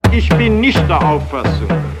Ich bin nicht der Auffassung,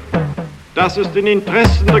 dass es den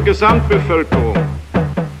Interessen der Gesamtbevölkerung,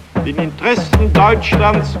 den Interessen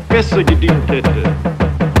Deutschlands besser gedient hätte,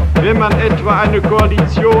 wenn man etwa eine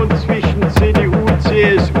Koalition zwischen CDU,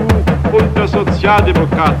 CSU und der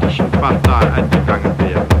Sozialdemokratischen Partei eingegangen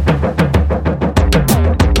wäre.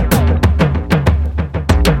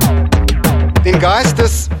 Den Geist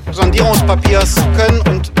des Sondierungspapiers können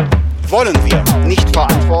und wollen wir nicht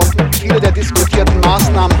verantworten. Viele der diskutierten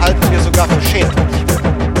Maßnahmen halten wir sogar für schädlich.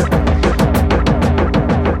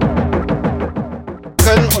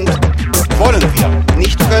 Können und wollen wir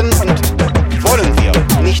nicht können und wollen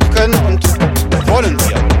wir nicht können und wollen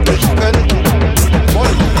wir nicht können und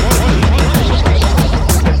wollen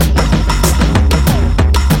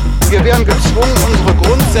wir werden gezwungen, unsere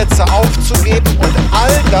Grundsätze aufzugeben und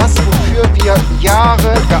all das, wofür wir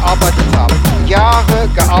Jahre gearbeitet haben,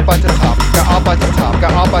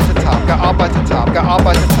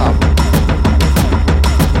 gearbeitet haben.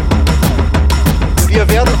 Wir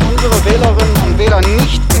werden unsere Wählerinnen und Wähler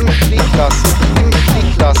nicht im Stich lassen.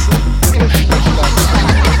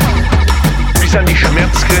 Bis an die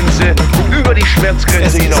Schmerzgrenze und über die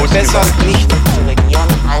Schmerzgrenze hinaus. Es ist besser nicht zu regieren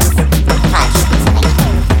als falsch zu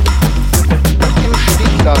regieren. im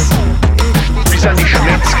Stich lassen. Bis an die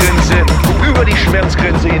Schmerzgrenze und über die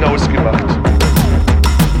Schmerzgrenze hinaus gemacht.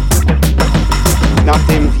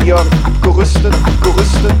 Nachdem wir abgerüstet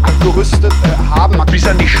haben. Bis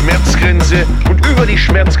an die Schmerzgrenze und über die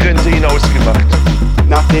Schmerzgrenze hinaus gemacht.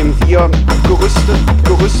 Nachdem wir abgerüstet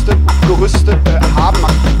haben.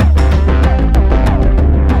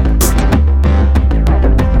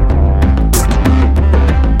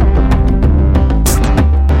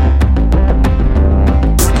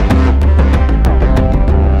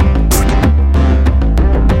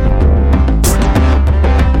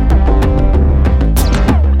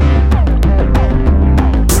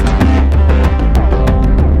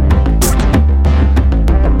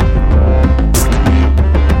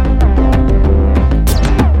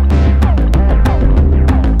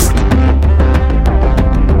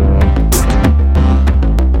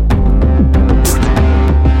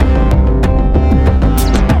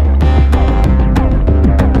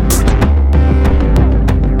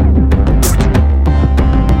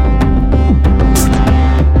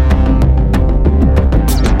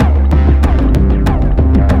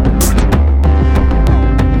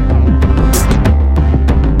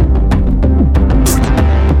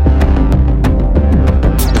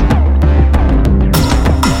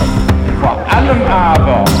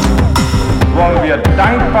 Aber wollen wir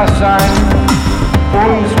dankbar sein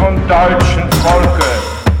unserem deutschen Volke.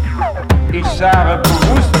 Ich sage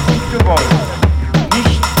bewusst und gewollt,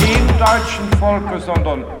 nicht dem deutschen Volke,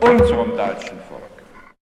 sondern unserem deutschen Volke.